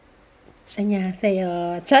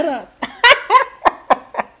Annyeonghaseyo. Charot!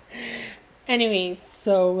 Anyway,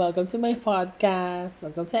 so welcome to my podcast.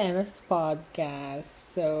 Welcome to Emma's podcast.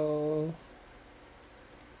 So,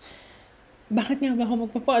 bakit nga ba ako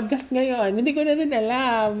magpa-podcast ngayon? Hindi ko na rin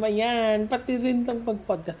alam. Ayan, pati rin tong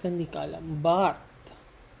pag-podcast hindi ko alam. But,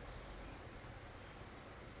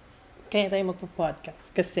 kaya tayo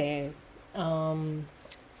magpa-podcast kasi I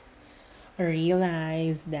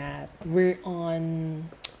realized that we're on,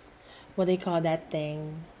 what do you call that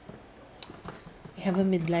thing? I have a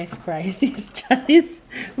midlife crisis, Charis.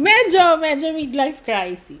 Medyo midlife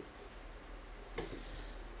crisis.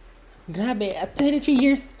 Grabe, at 23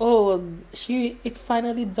 years old, it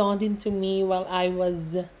finally dawned into me while I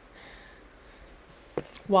was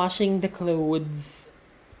washing the clothes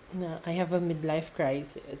na I have a midlife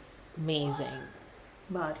crisis. Amazing.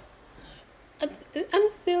 But, I'm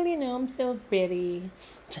still, I'm still pretty.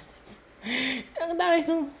 Ang dami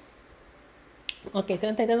kong... Okay, so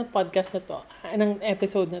ang title ng podcast na to, ng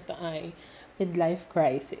episode na to ay Midlife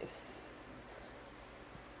Crisis.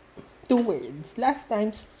 2 words. Last time,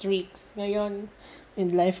 streaks. Ngayon,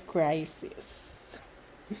 midlife crisis.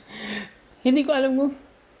 Hindi ko alam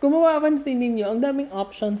kung mapapansin ninyo, ang daming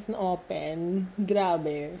options na open.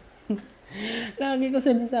 Grabe. Lagi ko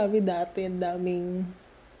sinasabi dati, ang daming,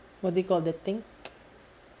 what do you call that thing?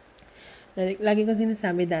 Lagi ko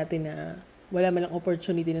sinasabi dati na wala man lang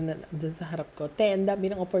opportunity na dyan sa harap ko. Ang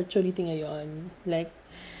dami ng opportunity ngayon. Like,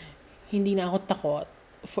 hindi na ako takot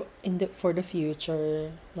for the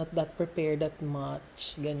future, not that prepared that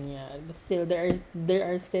much, ganyan. But still, there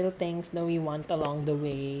are still things that we want along the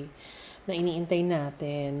way na iniintay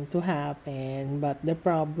natin to happen. But the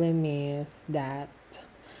problem is that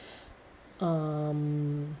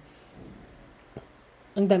ang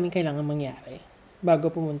daming kailangan mangyari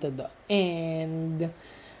bago pumunta doon. And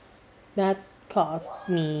that caused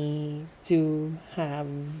me to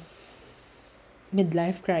have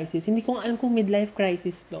midlife crisis. Hindi ko alam kung midlife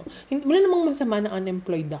crisis to. Wala namang masama na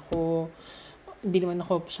unemployed ako. Hindi naman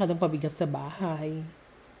ako masyadong pabigat sa bahay.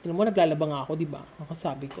 Alam mo, naglalaba nga ako, di ba? Ako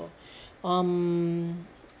sabi ko.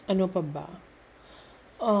 Ano pa ba?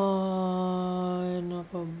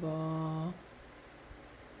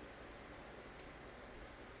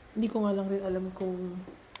 Hindi ko nga lang rin alam kung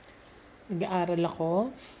nag-aaral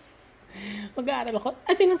ako.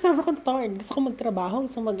 As in, ang sabi kong torn. Gusto ko magtrabaho,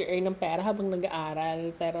 gusto mag-earn ng pera habang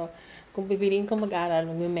nag-aaral. Pero kung pipiliin ko mag-aaral,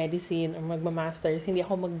 mag-medicine or mag-masters, hindi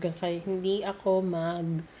ako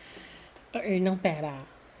mag-earn ng pera.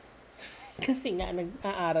 Kasi nga,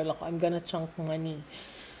 nag-aaral ako. I'm gonna chunk money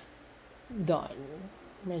doon.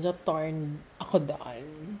 Medyo torn ako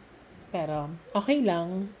doon. Pero, okay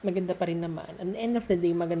lang. Maganda pa rin naman. At the end of the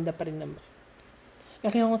day, maganda pa rin naman.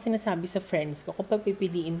 Kaya ako sinasabi sa friends ko, kung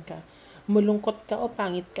pagpipiliin ka, malungkot ka o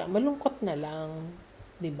pangit ka, malungkot na lang,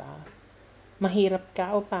 'di ba? Mahirap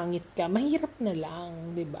ka o pangit ka, mahirap na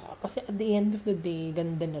lang, 'di ba? Kasi at the end of the day,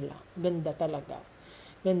 ganda na lang, ganda talaga.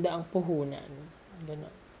 Ganda ang puhunan.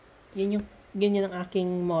 Ganun. Ganyan ang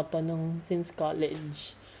aking motto nung since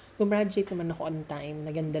college. Gumraduate naman ako on time,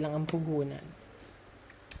 naganda lang ang puhunan.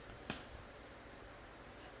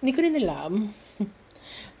 Hindi ko rin alam.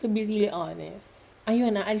 To be really honest.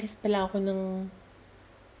 Ayun, aalis pala ako ng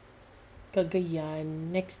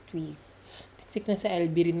Cagayan next week. Next week na sa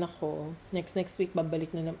LB rin ako. Next week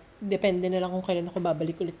babalik na. Depende na lang kung kailan ako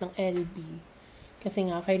babalik ulit ng LB. Kasi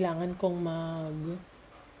nga, kailangan kong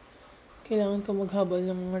maghabol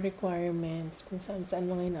ng mga requirements kung saan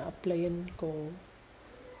mga ina-applyan ko.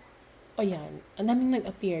 Ayan, ang daming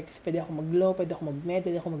nag-appear kasi pwede ako mag-law, pwede ako mag-med,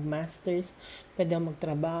 pwede ako mag-masters, pwede ako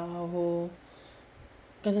magtrabaho.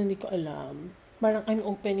 Kasi hindi ko alam. Parang I'm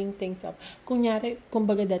opening things up.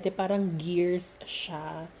 Kumbaga dati parang gears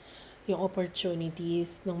siya yung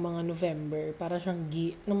opportunities ng mga November. Para siyang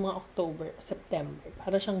ng mga October, September.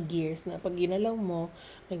 Para siyang gears na pag ginalaw mo,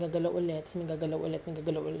 may gagalaw ulit, may gagalaw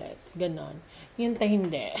ulit. Ganon. Yun tayo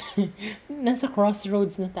hindi. Nasa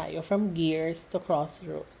crossroads na tayo. From gears to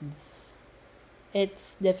crossroads.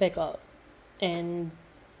 It's difficult. And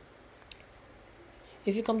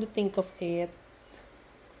if you come to think of it,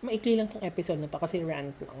 maikli lang tong episode na to kasi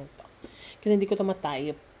rant lang to. Kasi hindi ko to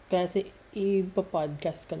matype. Kasi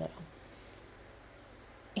ipa-podcast ko na lang.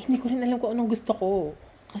 Hindi ko rin alam kung anong gusto ko.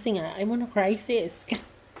 Kasi nga, I'm on a crisis.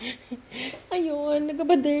 Ayun,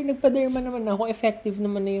 nagpa-derma naman ako. Effective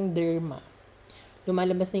naman na yung derma.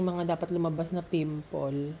 Lumalabas na yung mga dapat lumabas na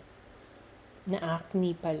pimple. Na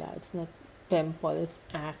acne pala. It's not pimple, it's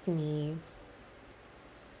acne.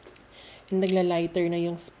 And nagla-lighter na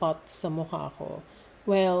yung spots sa mukha ko.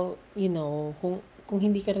 Well, kung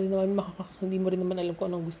hindi ka rin naman hindi mo rin naman alam kung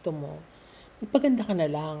anong gusto mo, magpaganda ka na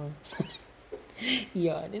lang.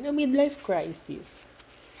 Yan, in a midlife crisis.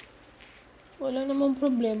 Wala namang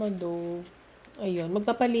problema do. Ayun,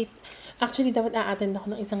 magpapalit. Actually, dapat a-attend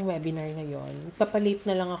ako ng isang webinar ngayon. Papalit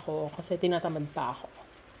na lang ako kasi tinatamad pa ako.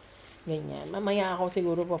 Ganyan. Mamaya ako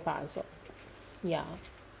siguro papasok. Yeah.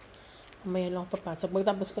 Mamaya lang papasok.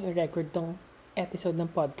 Magtapos ko i-record tong episode ng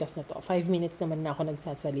podcast na to. 5 minutes naman na ako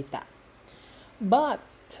nagsasalita. But,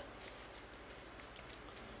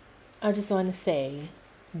 I just wanna say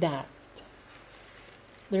that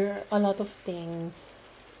there are a lot of things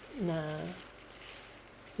na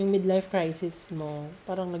yung midlife crisis mo,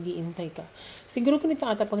 parang nag-iintay ka. Siguro ganito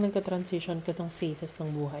ata pag nagka-transition ka ng phases ng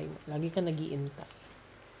buhay mo. Lagi ka nag-iintay.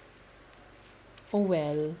 Oh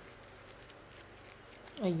well,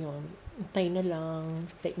 ayun, intay na lang,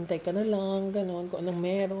 intay ka na lang, ganun, kung anong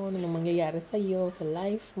meron, anong mangyayari sa'yo, sa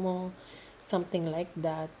life mo, something like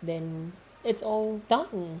that, then, it's all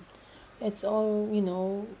done. It's all,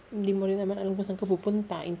 hindi mo rin naman alam kung saan ka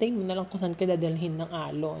pupunta. Intayin mo na lang kung saan ka dadalhin ng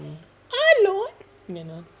alon. Alon?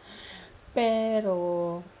 Ganon. Pero,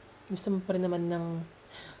 gusto mo pa rin naman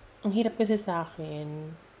ang hirap kasi sa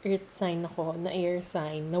akin, earth sign ako, na air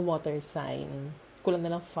sign, na water sign. Kulang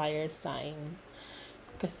na lang fire sign.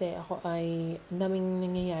 Kasi ako ay, ang daming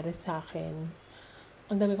nangyayari sa akin.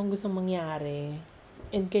 Ang dami kong gustong mangyari.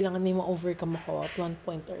 And kailangan na ma-overcome ako at one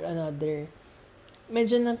point or another.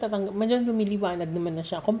 Medyo lumiliwanag naman na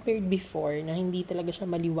siya compared before na hindi talaga siya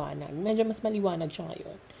maliwanag. Medyo mas maliwanag siya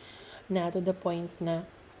ngayon. Na to the point na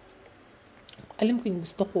alam ko yung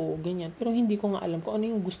gusto ko, ganyan. Pero hindi ko nga alam kung ano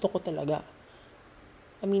yung gusto ko talaga.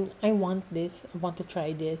 I mean, I want this. I want to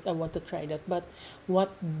try this. I want to try that. But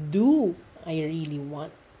what do I really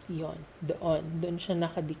want? Yon, doon siya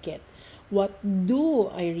nakadikit. What do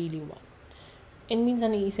I really want? And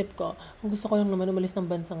minsan naisip ko, ang gusto ko lang naman umalis ng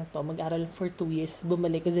bansang to, mag-aral for 2 years,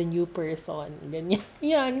 bumalik as a new person. Ganyan.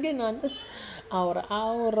 Yan, ganon. Tapos,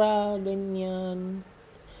 aura-aura, ganyan.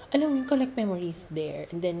 Alam mo, you collect memories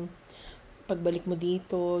there. And then, pagbalik mo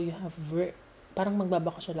dito, you have work. Parang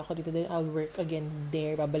magbabakasyon ako dito, then I'll work again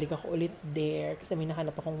there. Babalik ako ulit there. Kasi may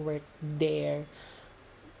nahanap akong work there.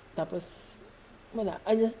 Tapos, wala.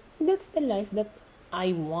 That's the life that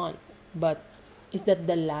I want. But, is that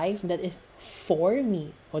the life that is for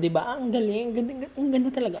me? O, diba? Ang galing. Ang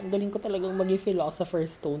ganda talaga. Ang galing ko talagang maging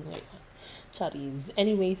philosopher's stone ngayon. Charis.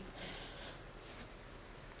 Anyways,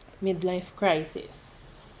 midlife crisis.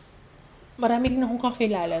 Marami rin akong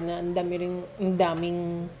kakilala na ang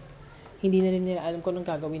daming hindi na rin nila alam kung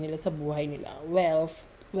anong gagawin nila sa buhay nila. Well,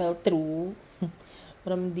 true.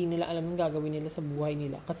 Marami din nila alam ang gagawin nila sa buhay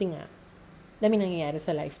nila. Kasi nga, dami nangyayari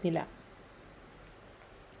sa life nila.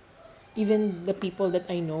 Even the people that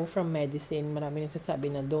I know from medicine, marami nagsasabi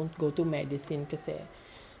na don't go to medicine kasi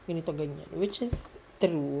ganito, ganyan. Which is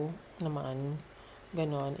true naman.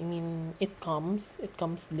 Ganon. I mean, it comes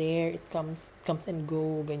there, it comes and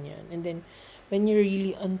go, ganyan. And then, when you're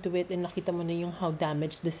really onto it and nakita mo na yung how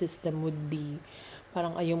damaged the system would be,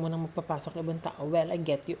 parang ayaw mo nang magpapasok na ibang tao. Well, I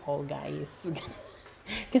get you all, guys.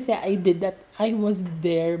 Kasi I did that. I was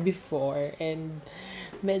there before. And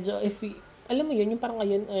medyo, alam mo yun, yung parang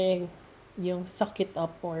ngayon, yung suck it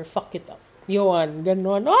up or fuck it up. Yun,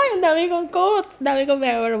 ganon. Ay, ang dami kong quotes. Dami kong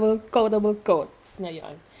memorable, quotable quotes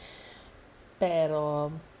ngayon.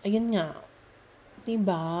 Pero, ayun nga.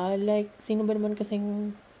 Diba? Like, sino ba naman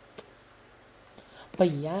kasing ba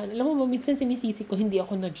yan? Alam mo ba, minsan sinisisi ko, hindi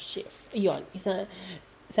ako nag-shift. Ayun,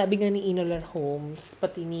 sabi nga ni Enola Holmes,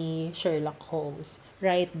 pati ni Sherlock Holmes,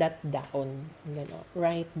 write that down. Gano,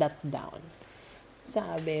 write that down.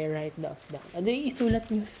 Sabi, write that down. Ado, isulat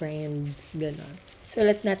niyo, friends. Gano'n.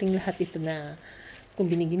 Sulat natin lahat ito na kung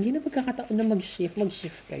binigyan nyo na pagkakataon na mag-shift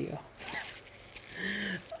kayo.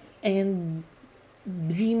 And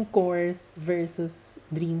dream course versus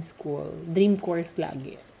dream school. Dream course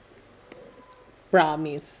lagi.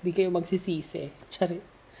 Promise. Di kayo magsisisi. Charit.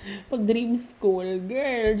 Pag dream school,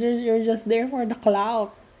 girl, you're just there for the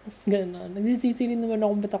clout. Gano'n. Nagsisisi rin naman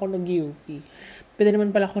ako ba't ako nag-UP. Pwede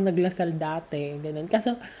naman pala ako naglasal dati. Ganun.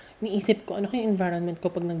 Kaso, niisip ko, ano kayong environment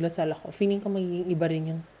ko pag naglasal ako? Feeling ko magiging iba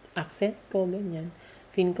rin yung accent ko, ganyan.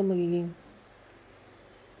 Feeling ko magiging,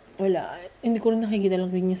 wala. Hindi ko rin nakikita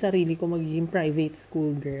lang rin yung sarili ko magiging private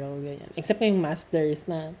school girl, ganyan. Except yung masters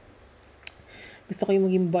na gusto ko yung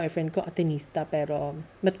maging boyfriend ko, Atenista, pero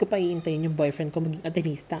ba't ko pa iintayin yung boyfriend ko maging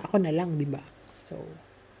Atenista? Ako na lang, di ba? So,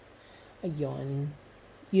 ayun.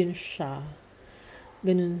 Yun siya.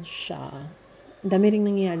 Ganun siya. Dami ring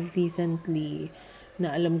nangyayari recently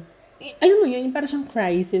na alam mo yun, parang siyang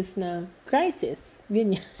crisis,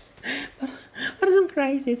 ganyan. parang siyang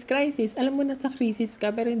crisis. Alam mo na sa crisis ka,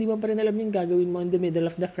 pero hindi mo pa rin alam yung gagawin mo in the middle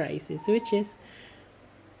of the crisis, which is,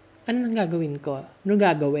 ano nang gagawin ko? Ano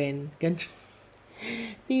gagawin? Ganun.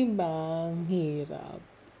 Diba? Ang hirap.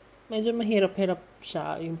 Medyo mahirap-hirap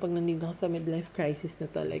siya yung pag nandito ka sa midlife crisis na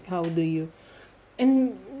to. Like, how do you...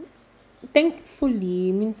 And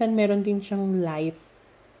thankfully, minsan meron din siyang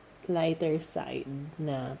lighter side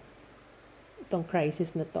na itong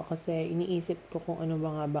crisis na to kasi iniisip ko kung ano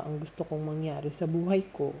ba nga ba ang gusto kong mangyari sa buhay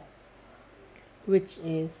ko. Which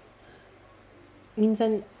is,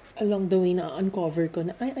 minsan along the way na uncover ko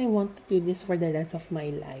na I want to do this for the rest of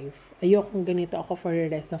my life. Ayokong ganito ako for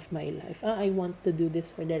the rest of my life. I want to do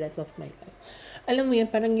this for the rest of my life. Alam mo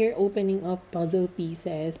yun, parang you're opening up puzzle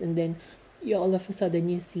pieces and then you all of a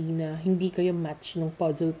sudden you see na hindi kayo match ng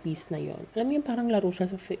puzzle piece na yon. Alam mo yun, parang laro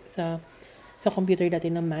siya sa computer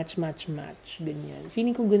dati na match. Ganyan.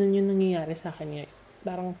 Feeling ko ganun yung nangyayari sa akin ngayon.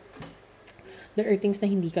 Parang there are things na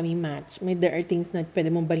hindi kami match. There are things na pwede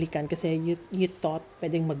mong balikan kasi you thought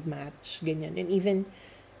pwedeng mag-match. Ganyan. And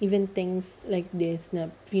even things like this na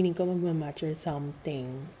feeling ko mag-match or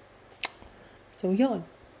something. So, yun.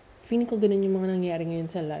 Feeling ko ganun yung mga nangyayari ngayon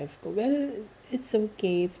sa life ko. Well, it's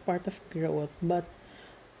okay. It's part of growth. But,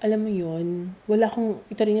 alam mo yun,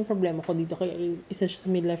 ito rin yung problema ko dito kaya isa sa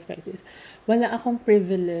midlife crisis. Wala akong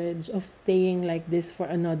privilege of staying like this for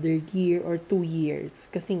another year or 2 years.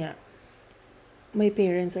 Kasi nga, my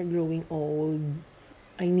parents are growing old.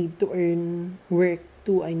 I need to earn work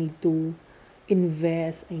too. I need to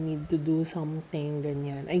invest. I need to do something,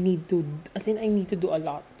 ganyan. I need to do a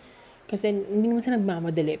lot. Kasi hindi naman sa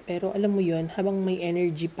nagmamadali. Pero alam mo yun, habang may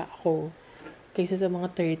energy pa ako, kaysa sa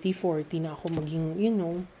mga 30, 40 na ako maging,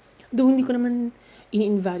 though hindi ko naman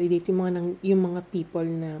in-invalidate yung mga people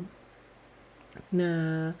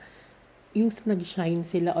na yung nag-shine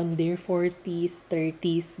sila on their 40s,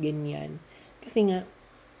 30s, ganyan. Kasi nga,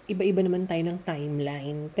 iba-iba naman tayo ng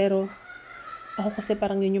timeline. Pero, ako kasi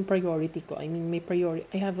parang yun yung priority ko. I mean,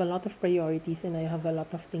 I have a lot of priorities and I have a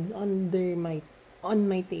lot of things on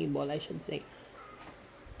my table, I should say.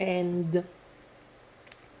 And,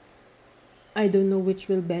 I don't know which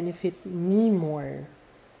will benefit me more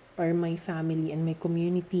or my family and my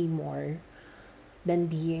community more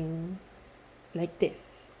than being like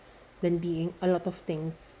this. Than being a lot of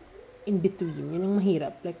things in between. Yun ang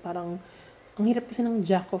mahirap. Like, parang, ang hirap kasi ng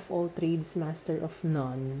jack of all trades, master of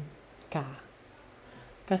none ka.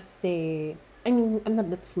 Kasi, I mean, I'm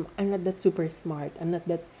not that super smart. I'm not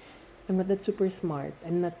that super smart.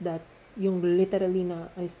 I'm not that, yung literally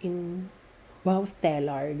na, as in, wow,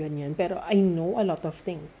 stellar, ganyan. Pero I know a lot of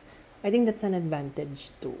things. I think that's an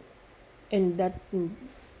advantage too. And that,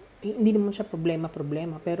 hindi naman siya problema,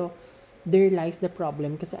 pero there lies the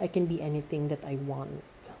problem kasi I can be anything that I want.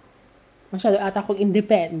 Masyado ata akong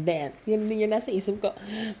independent. Yan din yung nasa isip ko.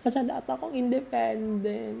 Masyado ata akong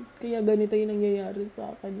independent. Kaya ganito yung nangyayari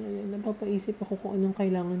sa akin ngayon. Napapaisip ako kung anong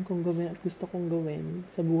kailangan kong gawin at gusto kong gawin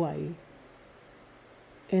sa buhay.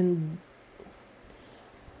 And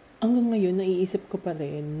hanggang ngayon, naiisip ko pa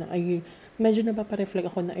rin na medyo napapareflect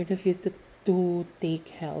ako na I refuse to take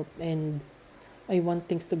help and I want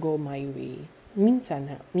things to go my way. Minsan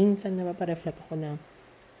napapareflect ako na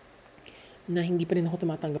hindi pa rin ako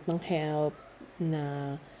tumatanggap ng help,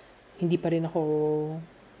 na hindi pa rin ako,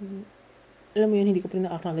 alam mo yun, hindi ko pa rin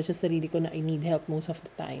na-acknowledge sa sarili ko na I need help most of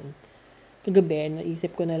the time. Kagabi,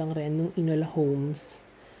 naisip ko na lang rin nung Enola Holmes.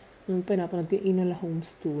 Nung pinapanood ko yung Enola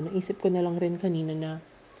Holmes 2, naisip ko na lang rin kanina na,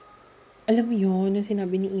 alam mo yun,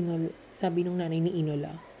 yung sabi nung nanay ni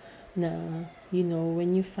Enola, na,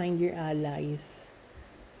 when you find your allies,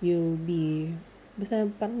 you'll be, basta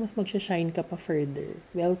parang mas magsha-shine ka pa further.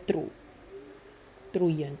 Well, True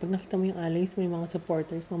yan. Pag nakita mo yung allies mo, yung mga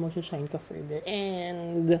supporters mo, magsha-shine ka further.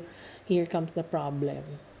 And here comes the problem.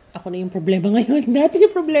 Ako na yung problema ngayon. Dati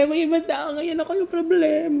yung problema, yung ibang tao. Ngayon ako yung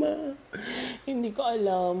problema. Hindi ko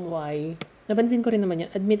alam why. Napansin ko rin naman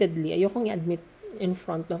yan. Admittedly, ayokong i-admit in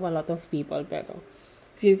front of a lot of people. Pero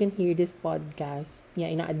if you can hear this podcast,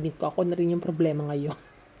 ina-admit ko, ako na rin yung problema ngayon.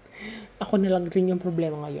 Ako na lang rin yung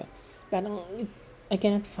problema ngayon. Parang, I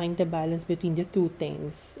cannot find the balance between the two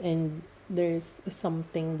things. And there's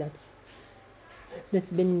something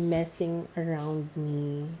that's been messing around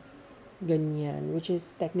me, ganyan, which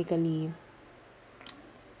is technically,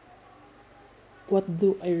 what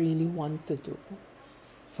do I really want to do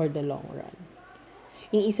for the long run?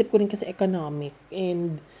 Iniisip ko rin kasi economic,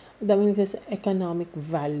 and dami nito sa economic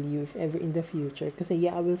value if ever in the future. Kasi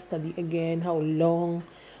I will study again, how long,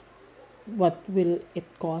 what will it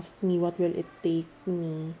cost me, what will it take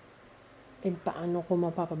me, and paano ko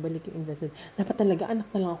mapapabalik yung investment. Dapat talaga anak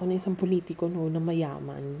na lang ako ng isang politiko na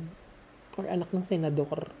mayaman. Or anak ng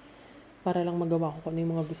senador. Para lang magawa ko kung ano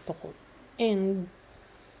yung mga gusto ko. And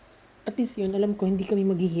At least yun, alam ko, hindi kami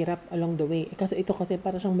maghihirap along the way. Kasi ito kasi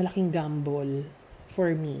para siyang malaking gamble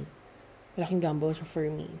for me. Malaking gamble siya for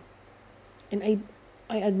me. And I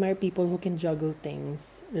admire people who can juggle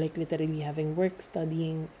things. Like literally having work,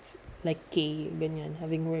 studying, like Kay, ganyan.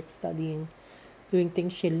 Having work, studying, doing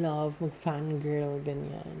things she love, mag-fangirl,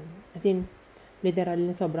 ganyan. As in, literal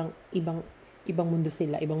na sobrang ibang mundo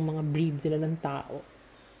sila, ibang mga breed sila ng tao.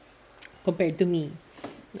 Compared to me,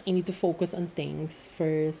 I need to focus on things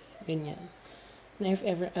first, ganyan. Na if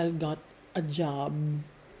ever I got a job,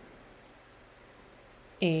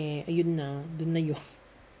 ayun na, dun na yun.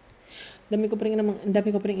 Ang dami ko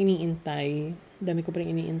pa rin iniintay, ang dami ko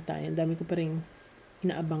pa rin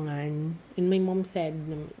inaabangan. And my mom said,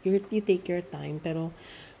 you take your time, pero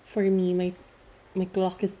for me, my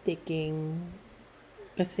clock is ticking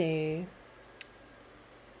kasi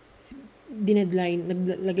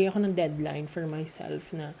naglagay ako ng deadline for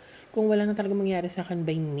myself na kung wala na talaga mangyari sa akin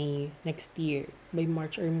by May next year, by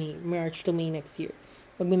March to May next year,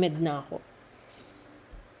 magme-med na ako.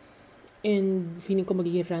 And feeling ko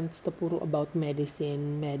magiging rants to puro about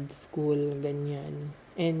medicine, med school, ganyan.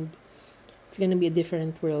 And it's gonna be a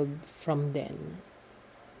different world from then.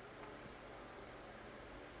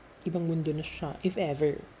 Ibang mundo na siya, if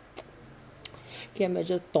ever. Kaya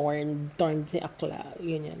medyo torn si Akla,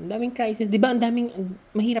 ganyan. Daming crisis, di ba?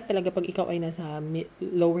 Mahirap talaga pag ikaw ay nasa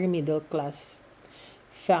lower middle class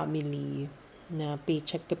family na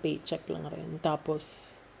paycheck to paycheck lang rin.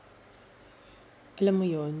 Tapos, alam mo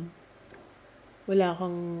yon, wala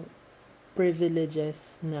kang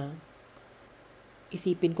privileges na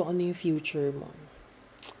isipin kung ano yung future mo.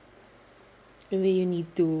 Kasi you need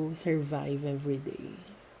to survive every day.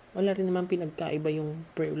 Wala rin naman pinagkaiba yung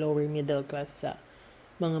lower middle class sa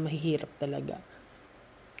mga mahihirap talaga.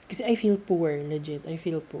 Kasi I feel poor, legit. I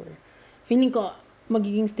feel poor. Feeling ko,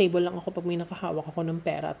 magiging stable lang ako pag may nakahawak ako ng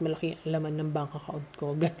pera at malaki ang laman ng bank account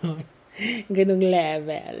ko. Ganon. Ganong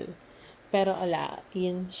level. Pero ala,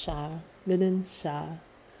 yan siya. Ganun siya.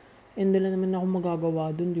 And wala naman ako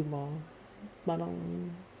magagawa dun, di ba? Parang,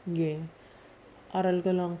 yeah. Aral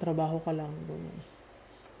ka lang, trabaho ka lang. Ganun.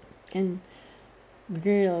 And,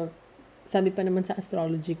 girl, sabi pa naman sa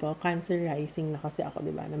astrology ko, Cancer rising na kasi ako,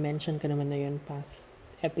 di ba? Na-mention ka naman na yun past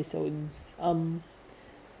episodes. Ang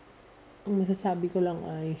masasabi ko lang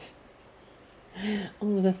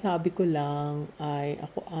ay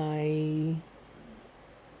ako ay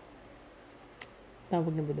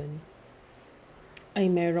tawag na ba doon? Ay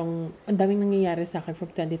merong, ang daming nangyayari sa akin from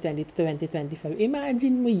 2020 to 2025.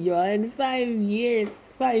 Imagine mo yon 5 years.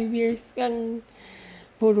 5 years kang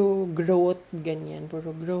puro growth, ganyan.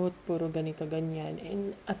 Puro growth, puro ganito, ganyan.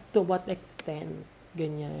 And at to what extent,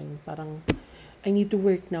 ganyan. Parang, I need to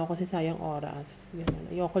work now kasi sayang oras. Ganyan.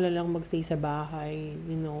 Ayoko lang magstay sa bahay,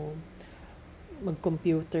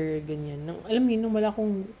 mag-computer, ganyan. Alam niyo, wala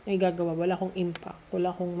akong nagagawa, wala akong impact,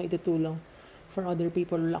 wala akong maitutulong for other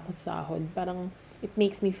people, wala akong sahod. Parang, it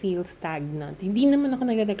makes me feel stagnant. Hindi naman ako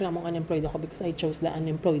nagreklamong unemployed ako because I chose the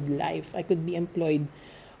unemployed life. I could be employed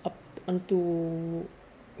up unto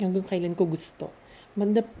hanggang kailan ko gusto.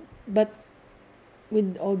 But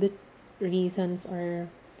with all the reasons or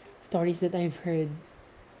stories that I've heard,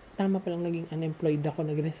 tama palang naging unemployed ako,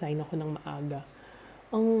 nag-resign ako ng maaga.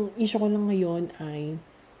 Ang issue ko lang ngayon ay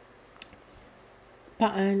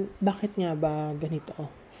bakit nga ba ganito?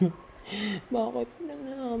 Bakit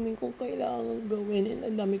namin kung kailangan gawin and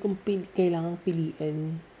ang dami kong kailangang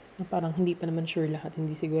piliin na parang hindi pa naman sure lahat,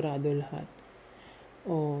 hindi sigurado lahat.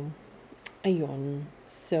 Ayun.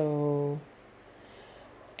 So,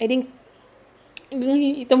 I think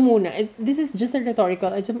ito muna. This is just a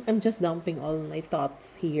rhetorical. I'm just dumping all my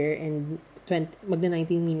thoughts here and magna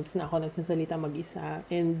 19 minutes na ako nagsasalita mag-isa.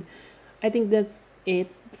 And I think that's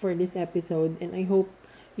it for this episode. And I hope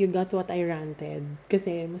you got what I ranted.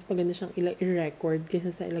 Kasi mas maganda siyang i-record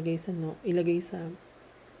kaysa sa ilagay sa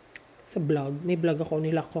blog. May blog ako,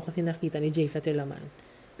 nilak ko kasi nakita ni Jfet yung laman.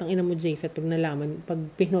 Tangina mo Jfet, pag nalaman, pag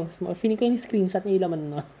pinost mo, feeling ko yung screenshot niya yung laman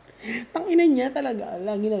nun. Tangina niya talaga,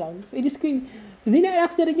 lagi na lang. So,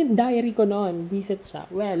 zinarax na rin yung diary ko noon. Visit siya.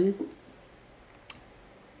 Well,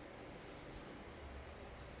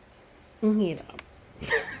 ang hirap.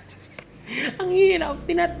 Ang hirap.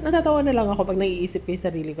 Natatawa na lang ako pag naiisip ko yung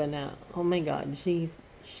sarili ko na, oh my God, she's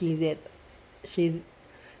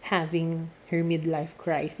having her midlife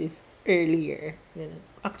crisis earlier.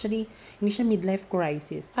 Actually, hindi siya midlife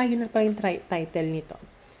crisis. Yun na pala yung title nito.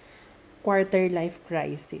 Quarter life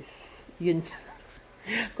crisis. Yun.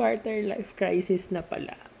 Quarter life crisis na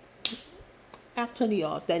pala. Actually,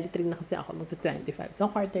 23 na kasi ako, magto-25. So,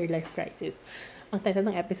 quarter life crisis. Ang title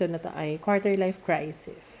ng episode na to ay Quarter Life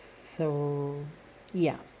Crisis. So,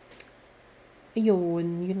 yeah.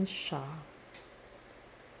 Ayun, yun siya.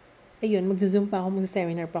 Ayun, magzo-Zoom pa ako,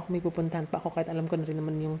 magsa-seminar pa ako, may pupuntahan pa ako kahit alam ko na rin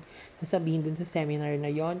naman yung sasabihin dun sa seminar na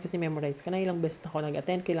yon kasi memorize ko na ilang beses na ako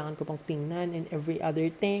nag-attend, kailangan ko pang tingnan and every other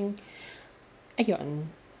thing. Ayun.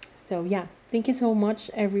 So, yeah. Thank you so much,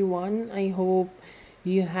 everyone. I hope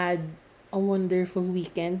you had a wonderful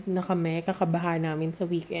weekend na kami. Kakabahan namin sa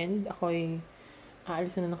weekend. Ako'y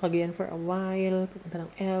aalis na ng Cagayan for a while. Pupunta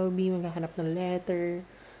ng LB, maghahanap ng letter.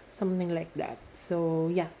 Something like that. So,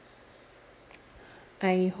 yeah.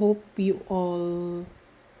 I hope you all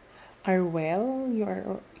are well.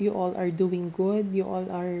 You all are doing good. You all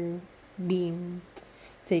are being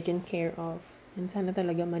taken care of. And sana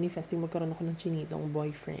talaga manifesting magkaroon ako ng chinitong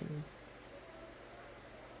boyfriend.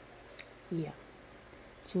 Yeah.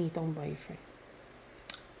 Chinitong boyfriend.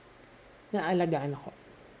 Naalagaan ako.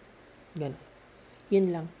 Ganun. Yun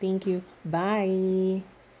lang. Thank you. Bye!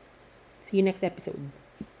 See you next episode.